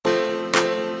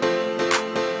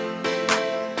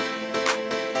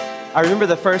I remember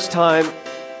the first time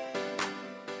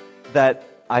that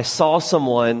I saw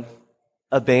someone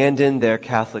abandon their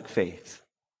Catholic faith.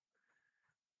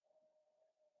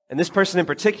 And this person in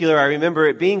particular, I remember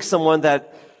it being someone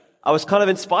that I was kind of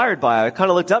inspired by. I kind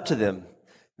of looked up to them.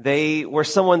 They were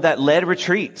someone that led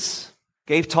retreats,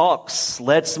 gave talks,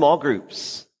 led small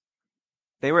groups.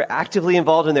 They were actively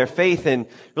involved in their faith and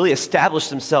really established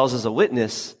themselves as a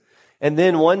witness. And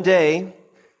then one day,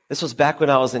 this was back when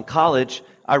I was in college,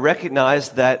 I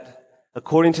recognized that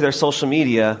according to their social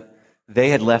media, they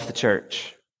had left the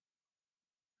church.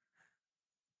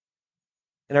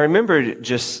 And I remember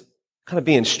just kind of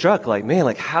being struck, like, man,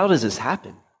 like, how does this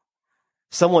happen?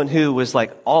 Someone who was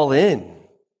like all in,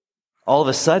 all of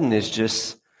a sudden is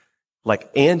just like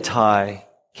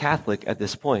anti-Catholic at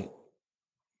this point.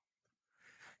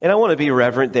 And I want to be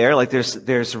reverent there. Like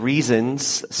there's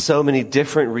reasons, so many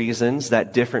different reasons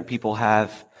that different people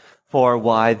have for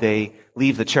why they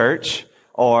leave the church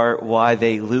or why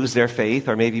they lose their faith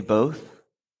or maybe both.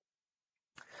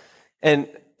 And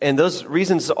those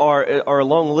reasons are a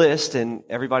long list, and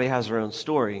everybody has their own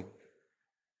story.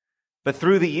 But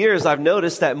through the years, I've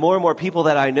noticed that more and more people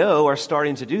that I know are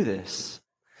starting to do this.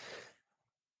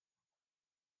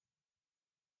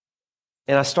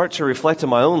 And I start to reflect on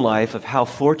my own life of how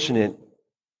fortunate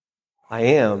I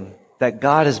am that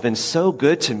God has been so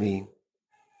good to me,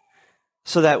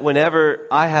 so that whenever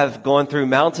I have gone through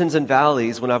mountains and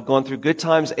valleys, when I've gone through good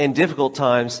times and difficult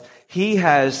times, He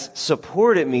has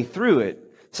supported me through it,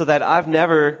 so that I've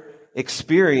never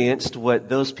experienced what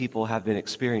those people have been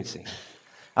experiencing.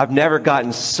 I've never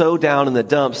gotten so down in the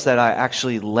dumps that I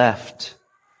actually left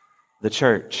the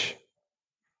church.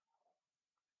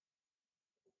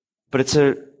 But it's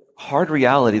a hard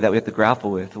reality that we have to grapple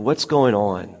with. What's going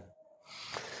on?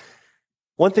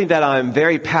 One thing that I'm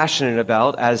very passionate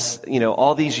about, as you know,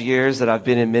 all these years that I've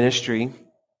been in ministry,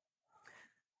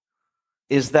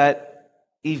 is that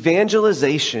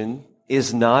evangelization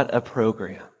is not a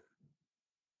program.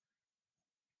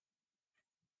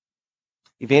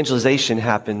 Evangelization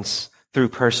happens through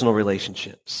personal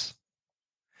relationships.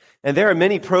 And there are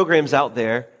many programs out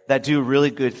there that do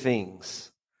really good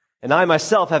things. And I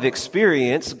myself have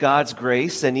experienced God's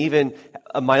grace, and even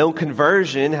my own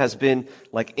conversion has been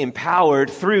like empowered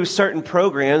through certain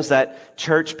programs that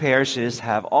church parishes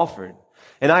have offered.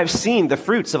 And I've seen the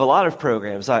fruits of a lot of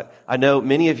programs. I know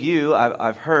many of you,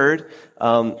 I've heard,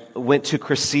 went to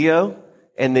Cursillo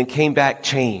and then came back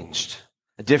changed.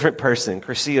 A different person.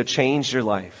 Cursillo changed your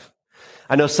life.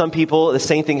 I know some people, the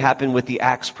same thing happened with the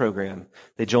Acts program.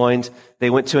 They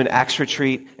went to an Acts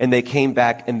retreat and they came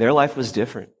back and their life was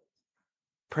different.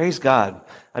 Praise God.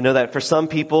 I know that for some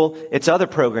people, it's other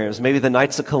programs, maybe the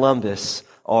Knights of Columbus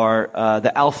or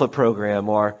the Alpha program,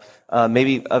 or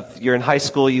maybe if you're in high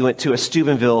school, you went to a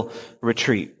Steubenville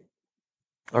retreat,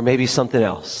 or maybe something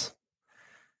else.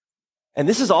 And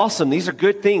this is awesome. These are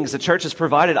good things. The church has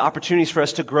provided opportunities for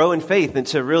us to grow in faith and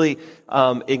to really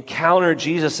encounter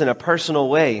Jesus in a personal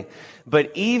way.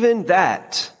 But even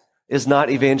that is not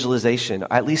evangelization,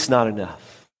 at least not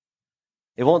enough.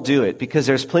 It won't do it, because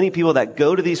there's plenty of people that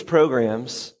go to these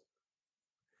programs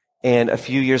and a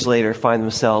few years later find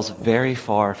themselves very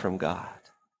far from God.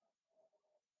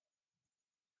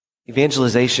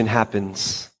 Evangelization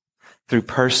happens through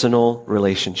personal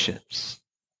relationships.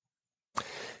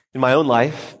 In my own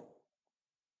life,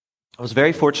 I was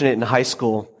very fortunate in high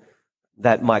school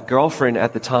that my girlfriend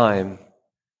at the time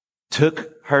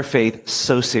took her faith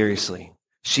so seriously.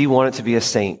 She wanted to be a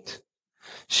saint.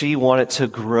 She wanted to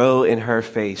grow in her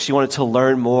faith. She wanted to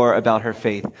learn more about her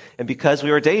faith. And because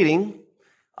we were dating,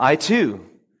 I too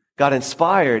got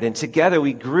inspired, and together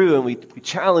we grew and we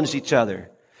challenged each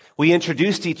other. We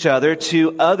introduced each other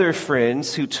to other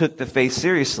friends who took the faith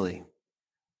seriously.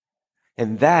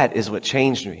 And that is what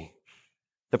changed me.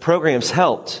 The programs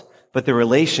helped, but the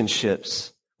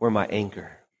relationships were my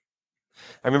anchor.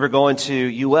 I remember going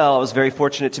to UL. I was very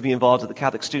fortunate to be involved at the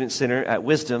Catholic Student Center at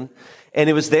Wisdom. And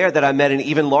it was there that I met an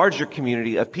even larger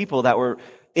community of people that were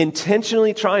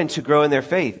intentionally trying to grow in their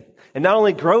faith. And not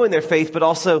only grow in their faith, but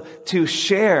also to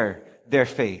share their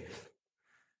faith.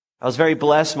 I was very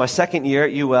blessed my second year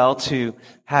at UL to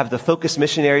have the Focus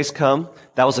missionaries come.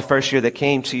 That was the first year that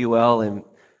came to UL, and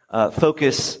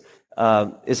Focus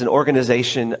is an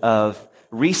organization of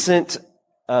recent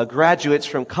graduates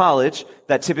from college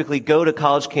that typically go to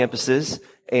college campuses,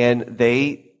 and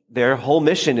their whole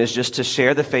mission is just to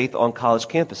share the faith on college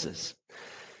campuses.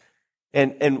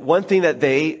 And one thing that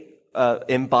they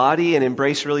embody and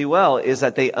embrace really well is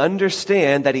that they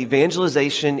understand that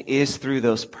evangelization is through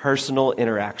those personal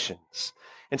interactions.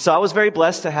 And so I was very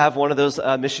blessed to have one of those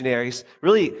missionaries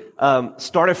really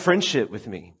start a friendship with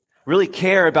me. really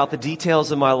care about the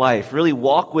details of my life, really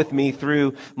walk with me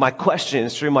through my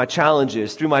questions, through my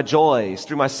challenges, through my joys,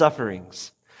 through my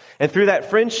sufferings. And through that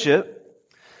friendship,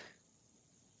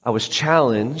 I was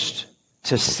challenged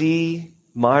to see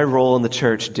my role in the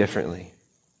church differently.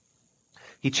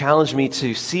 He challenged me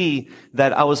to see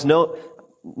that I was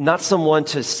not someone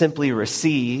to simply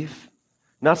receive,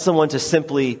 not someone to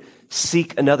simply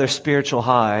seek another spiritual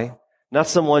high, not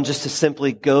someone just to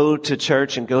simply go to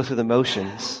church and go through the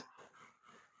motions,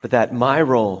 but that my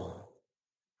role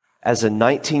as a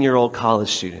 19-year-old college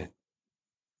student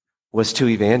was to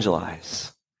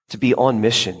evangelize, to be on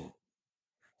mission,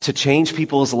 to change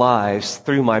people's lives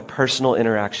through my personal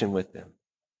interaction with them.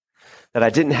 That I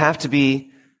didn't have to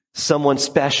be someone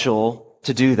special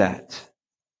to do that.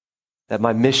 That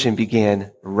my mission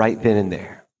began right then and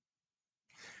there.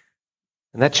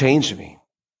 And that changed me.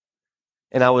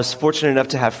 And I was fortunate enough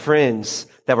to have friends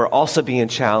that were also being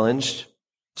challenged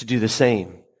to do the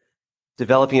same.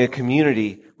 Developing a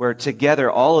community where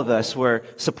together all of us were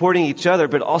supporting each other,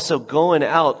 but also going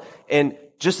out and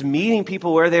just meeting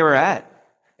people where they were at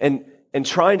and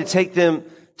trying to take them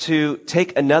to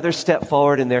take another step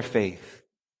forward in their faith.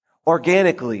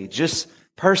 Organically, just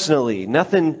personally,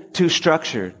 nothing too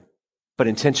structured, but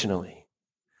intentionally.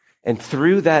 And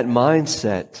through that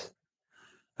mindset,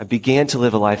 I began to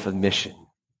live a life of mission.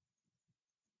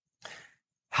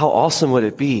 How awesome would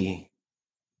it be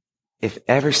if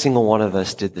every single one of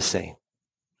us did the same?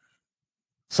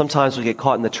 Sometimes we get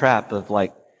caught in the trap of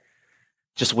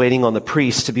just waiting on the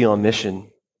priest to be on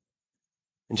mission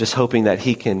and just hoping that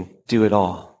he can do it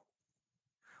all.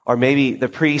 Or maybe the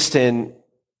priest and,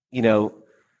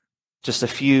 just a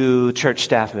few church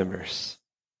staff members.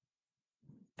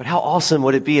 But how awesome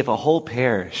would it be if a whole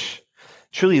parish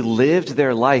truly lived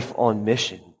their life on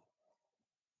mission?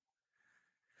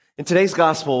 In today's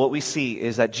gospel, what we see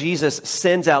is that Jesus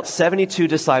sends out 72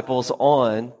 disciples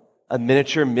on a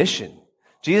miniature mission.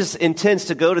 Jesus intends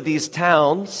to go to these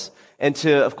towns and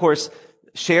to, of course,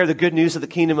 share the good news of the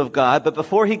kingdom of God. But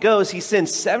before he goes, he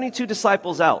sends 72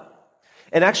 disciples out.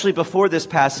 And actually, before this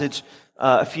passage,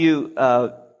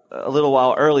 a little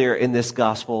while earlier in this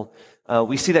gospel,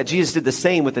 we see that Jesus did the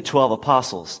same with the 12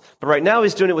 apostles. But right now,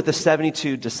 he's doing it with the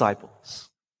 72 disciples.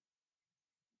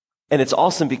 And it's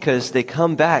awesome because they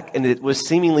come back and it was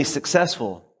seemingly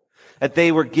successful. That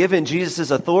they were given Jesus'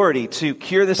 authority to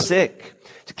cure the sick,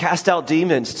 to cast out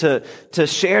demons, to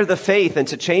share the faith, and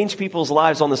to change people's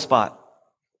lives on the spot.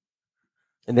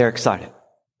 And they're excited.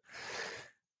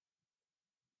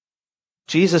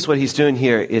 Jesus, what he's doing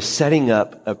here is setting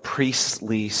up a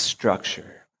priestly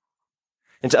structure.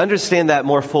 And to understand that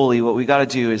more fully, what we got to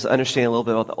do is understand a little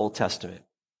bit about the Old Testament.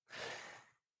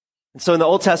 And so in the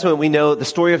Old Testament, we know the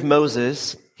story of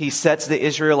Moses. He sets the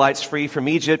Israelites free from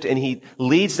Egypt and he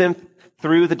leads them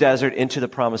through the desert into the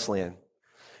promised land.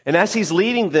 And as he's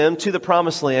leading them to the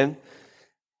promised land,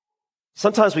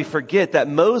 sometimes we forget that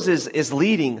Moses is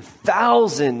leading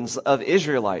thousands of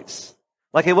Israelites.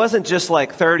 It wasn't just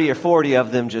 30 or 40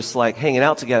 of them just hanging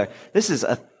out together. This is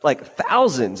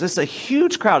thousands. This is a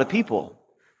huge crowd of people.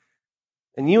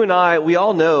 And you and I, we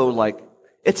all know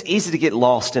it's easy to get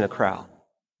lost in a crowd.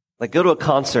 Go to a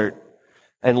concert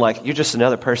and you're just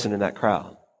another person in that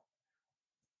crowd.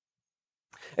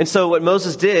 And so what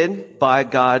Moses did by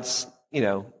God's,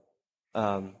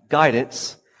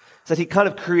 guidance is that he kind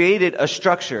of created a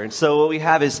structure. And so what we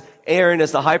have is Aaron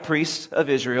as the high priest of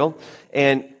Israel,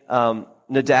 and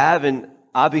Nadab and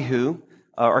Abihu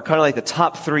are kind of like the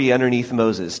top three underneath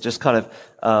Moses, just kind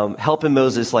of helping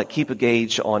Moses keep a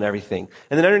gauge on everything.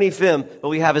 And then underneath them, what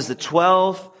we have is the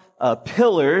 12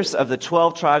 pillars of the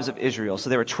 12 tribes of Israel. So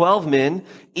there were 12 men,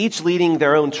 each leading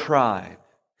their own tribe.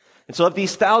 And so of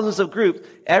these thousands of groups,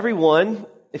 everyone,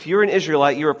 if you're an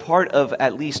Israelite, you're part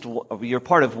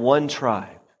of one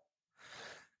tribe.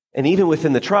 And even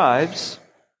within the tribes,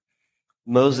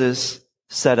 Moses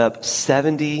set up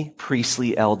 70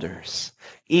 priestly elders,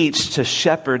 each to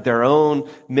shepherd their own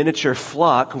miniature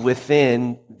flock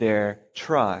within their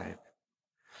tribe.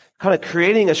 Kind of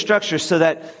creating a structure so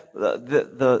that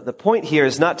the point here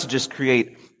is not to just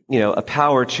create, a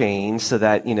power chain so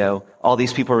that, all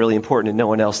these people are really important and no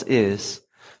one else is.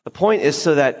 The point is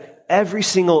so that every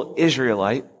single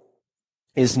Israelite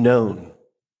is known,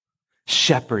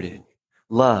 shepherded,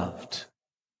 loved,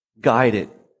 guided,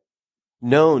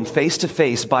 known face to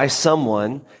face by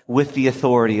someone with the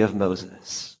authority of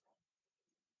Moses.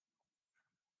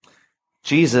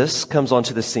 Jesus comes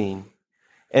onto the scene,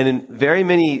 and in very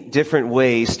many different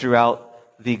ways throughout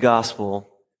the gospel,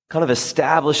 kind of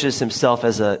establishes himself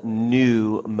as a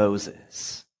new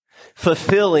Moses.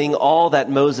 fulfilling all that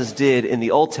Moses did in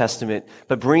the Old Testament,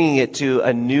 but bringing it to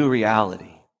a new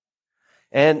reality.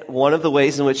 And one of the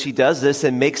ways in which he does this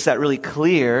and makes that really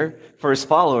clear for his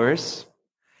followers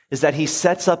is that he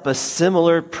sets up a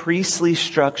similar priestly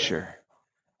structure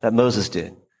that Moses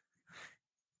did.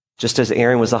 Just as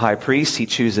Aaron was the high priest, he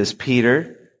chooses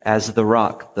Peter as the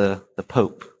rock, the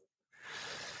pope.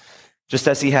 Just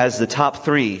as he has the top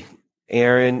three,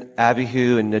 Aaron,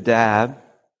 Abihu, and Nadab,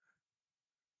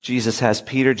 Jesus has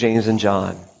Peter, James, and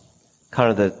John,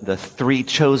 kind of the three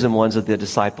chosen ones of the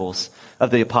disciples, of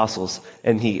the apostles.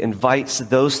 And he invites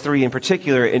those three in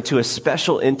particular into a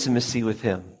special intimacy with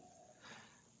him,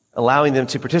 allowing them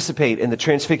to participate in the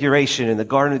transfiguration in the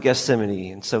Garden of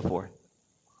Gethsemane and so forth.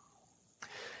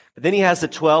 But then he has the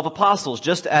 12 apostles.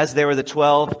 Just as there were the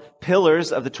 12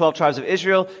 pillars of the 12 tribes of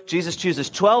Israel, Jesus chooses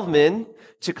 12 men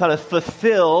to kind of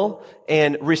fulfill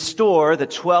and restore the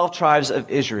 12 tribes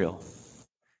of Israel.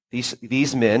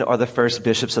 These men are the first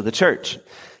bishops of the church.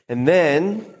 And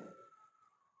then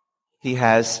he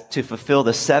has to fulfill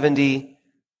the 70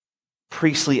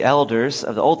 priestly elders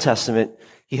of the Old Testament.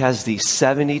 He has the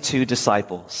 72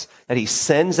 disciples that he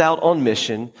sends out on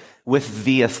mission with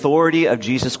the authority of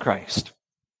Jesus Christ.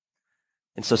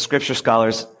 And so scripture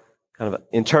scholars kind of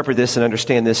interpret this and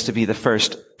understand this to be the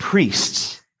first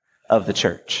priests of the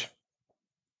church.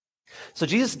 So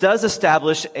Jesus does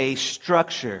establish a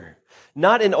structure,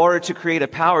 not in order to create a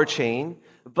power chain,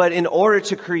 but in order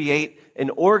to create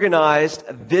an organized,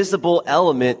 visible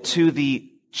element to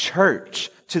the church,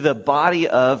 to the body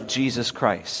of Jesus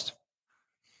Christ.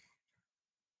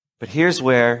 But here's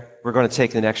where we're going to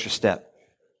take an extra step.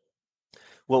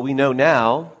 What we know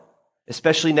now,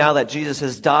 especially now that Jesus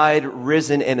has died,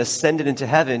 risen, and ascended into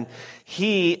heaven,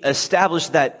 he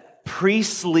established that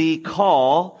priestly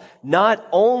call not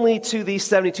only to these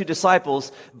 72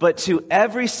 disciples, but to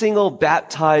every single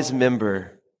baptized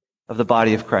member of the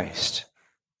body of Christ.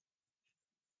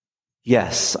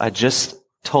 Yes, I just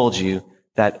told you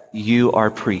that you are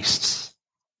priests.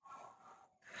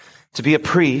 To be a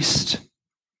priest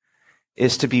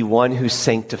is to be one who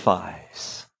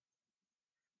sanctifies,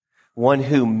 one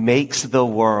who makes the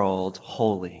world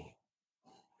holy.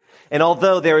 And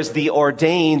although there is the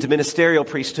ordained ministerial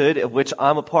priesthood, of which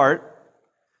I'm a part,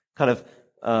 kind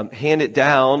of handed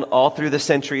down all through the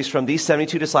centuries from these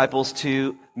 72 disciples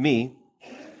to me,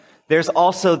 there's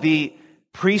also the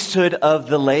priesthood of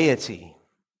the laity,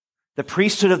 the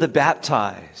priesthood of the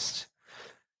baptized,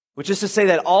 which is to say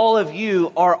that all of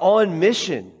you are on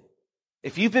mission.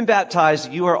 If you've been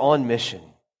baptized, you are on mission.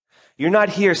 You're not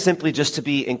here simply just to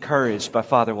be encouraged by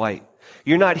Father White.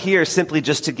 You're not here simply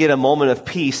just to get a moment of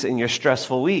peace in your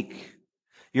stressful week.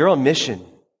 You're on mission.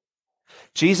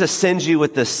 Jesus sends you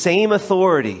with the same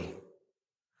authority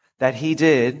that he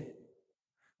did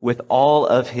with all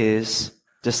of his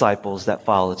disciples that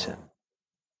followed him.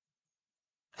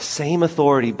 Same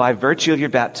authority by virtue of your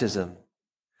baptism.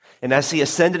 And as he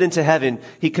ascended into heaven,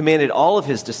 he commanded all of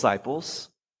his disciples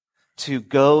to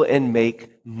go and make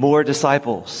more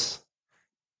disciples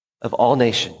of all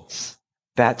nations,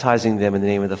 baptizing them in the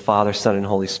name of the Father, Son, and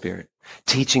Holy Spirit,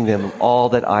 teaching them all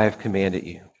that I have commanded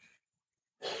you.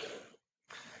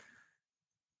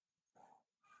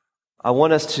 I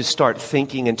want us to start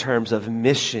thinking in terms of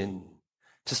mission,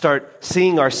 to start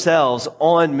seeing ourselves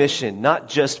on mission, not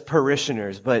just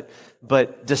parishioners,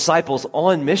 but disciples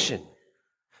on mission.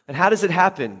 And how does it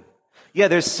happen? Yeah,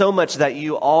 there's so much that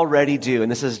you already do,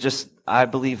 and this is just, I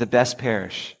believe, the best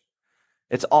parish.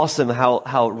 It's awesome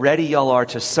how ready y'all are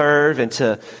to serve and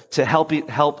to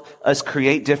help us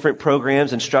create different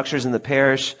programs and structures in the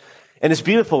parish. And it's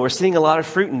beautiful. We're seeing a lot of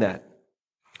fruit in that.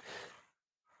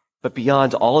 But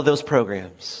beyond all of those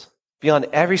programs, beyond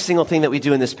every single thing that we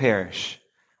do in this parish,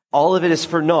 all of it is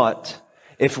for naught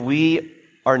if we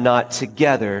are not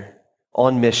together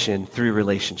on mission through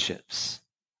relationships.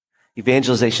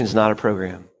 Evangelization is not a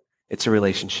program. It's a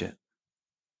relationship.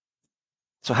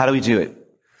 So how do we do it?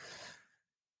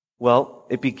 Well,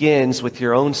 it begins with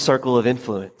your own circle of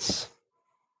influence.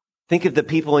 Think of the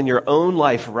people in your own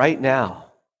life right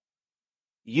now.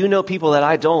 You know people that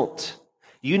I don't.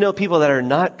 You know people that are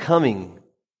not coming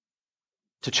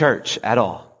to church at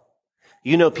all.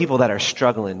 You know people that are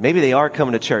struggling. Maybe they are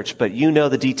coming to church, but you know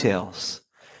the details.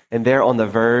 And they're on the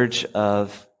verge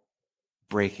of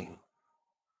breaking.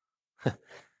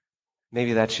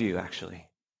 Maybe that's you, actually.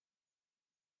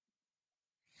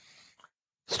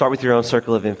 Start with your own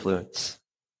circle of influence.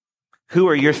 Who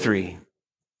are your 3,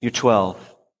 your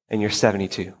 12, and your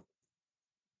 72?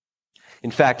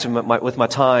 In fact, with my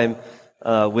time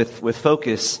with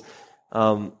Focus,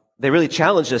 they really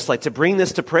challenged us, to bring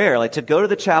this to prayer, to go to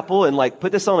the chapel and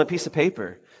put this on a piece of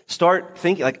paper. Start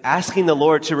thinking, like asking the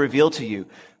Lord to reveal to you,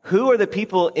 who are the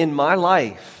people in my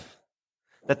life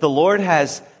that the Lord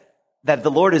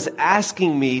is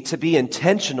asking me to be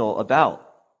intentional about?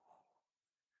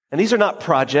 And these are not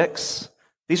projects.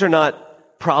 These are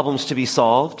not problems to be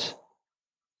solved.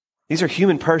 These are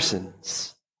human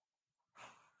persons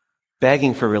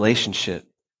begging for relationship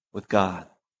with God,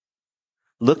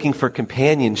 looking for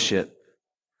companionship,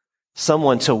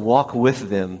 someone to walk with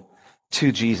them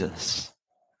to Jesus.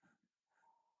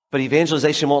 But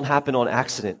evangelization won't happen on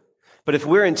accident. But if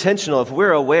we're intentional, if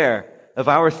we're aware of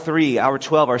our 3, our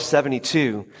 12, our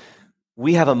 72,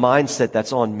 we have a mindset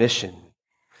that's on mission.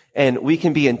 And we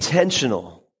can be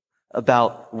intentional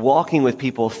about walking with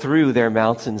people through their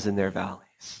mountains and their valleys.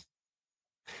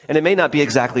 And it may not be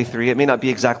exactly 3, it may not be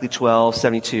exactly 12,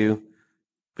 72,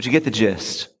 but you get the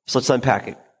gist. So let's unpack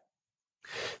it.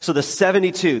 So these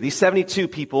 72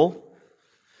 people,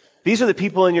 these are the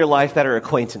people in your life that are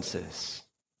acquaintances.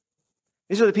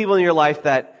 These are the people in your life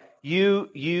that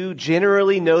you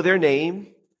generally know their name,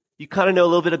 you kind of know a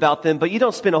little bit about them, but you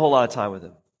don't spend a whole lot of time with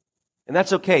them. And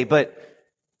that's okay, but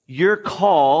your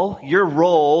call, your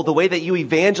role, the way that you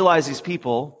evangelize these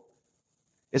people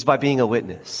is by being a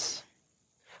witness.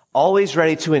 Always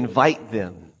ready to invite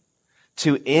them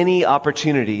to any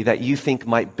opportunity that you think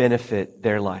might benefit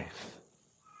their life.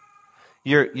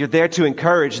 You're there to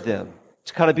encourage them,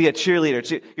 to kind of be a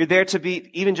cheerleader. You're there to be,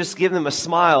 even just give them a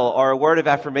smile or a word of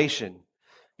affirmation.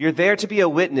 You're there to be a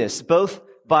witness, both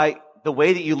by the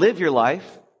way that you live your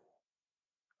life,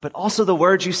 but also the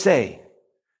words you say.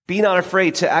 Be not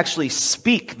afraid to actually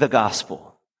speak the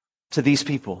gospel to these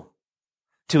people,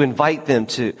 to invite them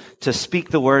to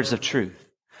speak the words of truth.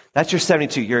 That's your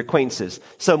 72, your acquaintances.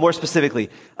 So more specifically,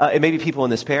 it may be people in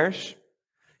this parish.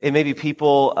 It may be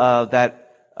people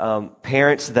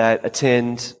parents that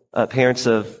attend, parents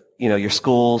of, your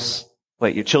schools,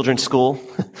 your children's school.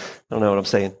 I don't know what I'm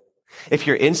saying. If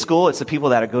you're in school, it's the people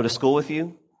that go to school with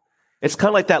you. It's kind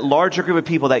of like that larger group of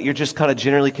people that you're just kind of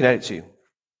generally connected to.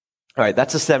 All right,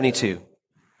 that's a 72.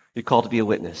 You're called to be a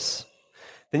witness.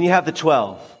 Then you have the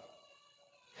 12.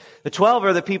 The 12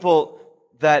 are the people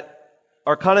that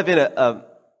are kind of in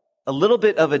a little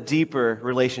bit of a deeper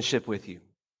relationship with you.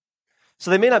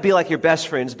 So they may not be like your best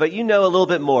friends, but you know a little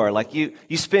bit more. Like you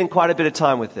spend quite a bit of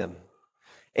time with them.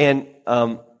 And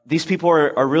these people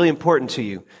are really important to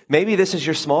you. Maybe this is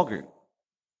your small group.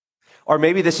 Or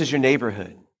maybe this is your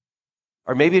neighborhood.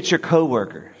 Or maybe it's your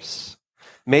coworkers.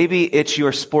 Maybe it's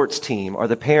your sports team or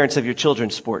the parents of your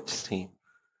children's sports team.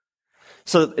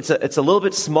 So it's a little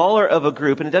bit smaller of a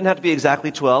group, and it doesn't have to be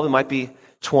exactly 12. It might be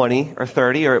 20 or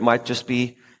 30, or it might just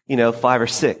be, 5 or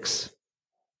 6.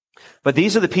 But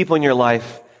these are the people in your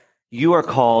life you are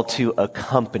called to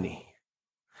accompany.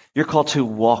 You're called to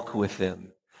walk with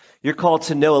them. You're called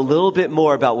to know a little bit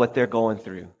more about what they're going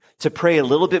through, to pray a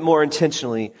little bit more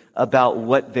intentionally about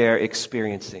what they're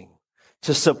experiencing,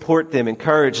 to support them,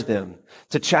 encourage them,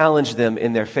 to challenge them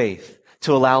in their faith,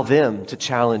 to allow them to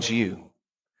challenge you.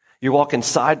 You're walking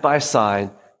side by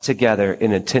side together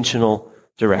in intentional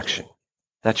direction.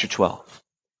 That's your 12.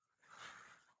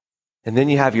 And then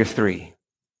you have your 3.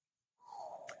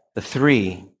 The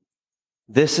 3,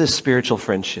 this is spiritual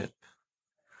friendship.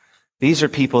 These are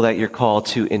people that you're called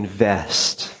to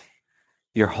invest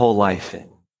your whole life in.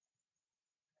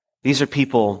 These are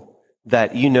people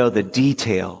that you know the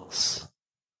details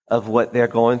of what they're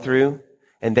going through,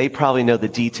 and they probably know the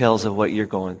details of what you're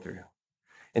going through.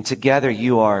 And together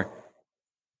you are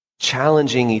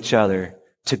challenging each other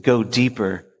to go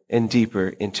deeper and deeper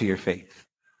into your faith.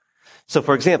 So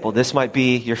for example, this might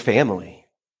be your family.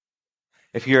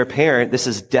 If you're a parent, this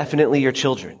is definitely your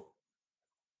children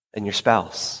and your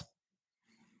spouse.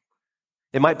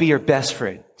 It might be your best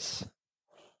friends.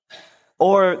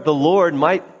 Or the Lord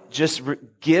might just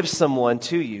give someone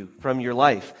to you from your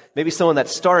life. Maybe someone that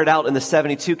started out in the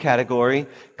 72 category,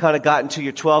 kind of got into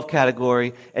your 12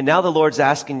 category, and now the Lord's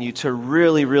asking you to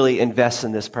really, really invest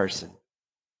in this person.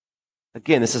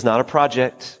 Again, this is not a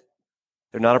project.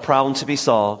 They're not a problem to be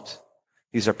solved.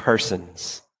 These are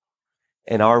persons.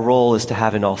 And our role is to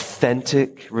have an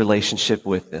authentic relationship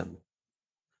with them,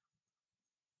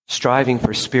 striving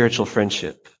for spiritual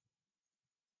friendship,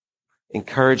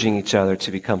 encouraging each other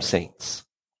to become saints.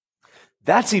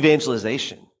 That's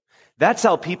evangelization. That's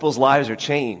how people's lives are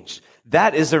changed.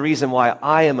 That is the reason why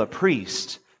I am a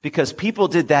priest, because people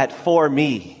did that for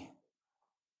me.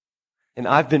 And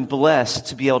I've been blessed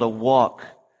to be able to walk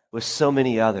with so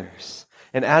many others.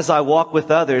 And as I walk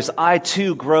with others, I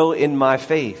too grow in my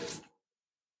faith.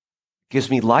 It gives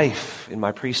me life in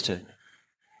my priesthood.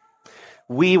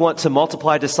 We want to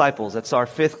multiply disciples. That's our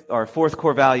fourth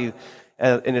core value.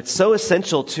 And it's so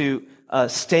essential to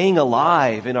staying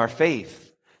alive in our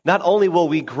faith. Not only will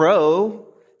we grow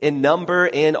in number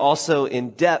and also in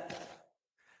depth,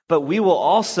 but we will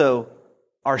also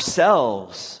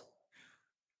ourselves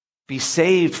be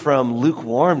saved from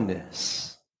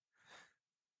lukewarmness.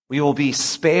 We will be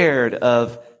spared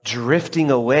of drifting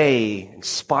away and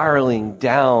spiraling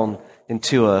down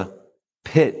into a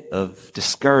pit of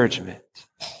discouragement.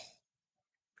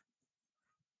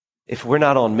 If we're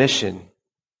not on mission,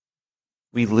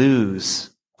 we lose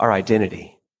our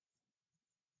identity.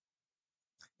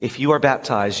 If you are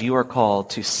baptized, you are called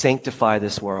to sanctify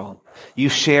this world. You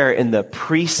share in the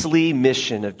priestly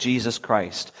mission of Jesus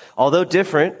Christ. Although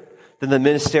different than the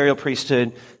ministerial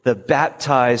priesthood, the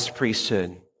baptized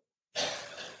priesthood.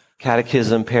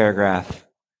 Catechism paragraph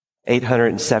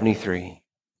 873.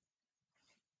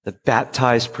 The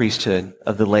baptized priesthood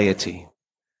of the laity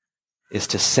is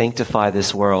to sanctify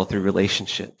this world through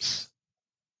relationships.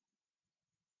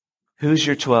 Who's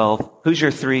your 12? Who's your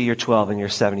 3, your 12, and your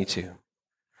 72?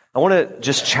 I want to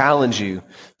just challenge you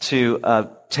to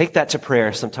take that to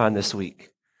prayer sometime this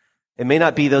week. It may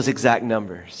not be those exact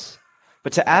numbers,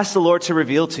 but to ask the Lord to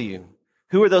reveal to you,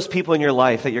 who are those people in your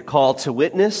life that you're called to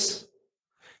witness,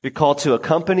 you're called to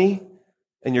accompany,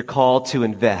 and you're called to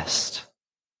invest?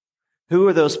 Who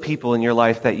are those people in your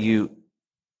life that you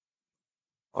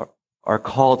are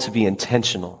called to be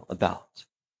intentional about?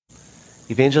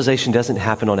 Evangelization doesn't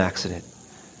happen on accident.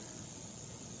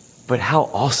 But how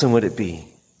awesome would it be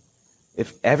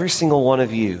if every single one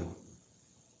of you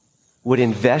would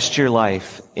invest your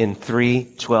life in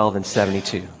 3, 12, and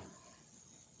 72?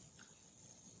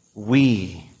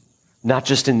 We, not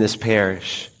just in this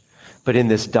parish, but in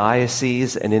this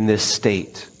diocese and in this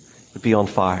state, would be on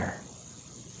fire,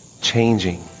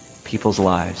 changing people's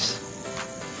lives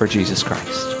for Jesus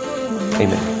Christ.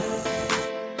 Amen.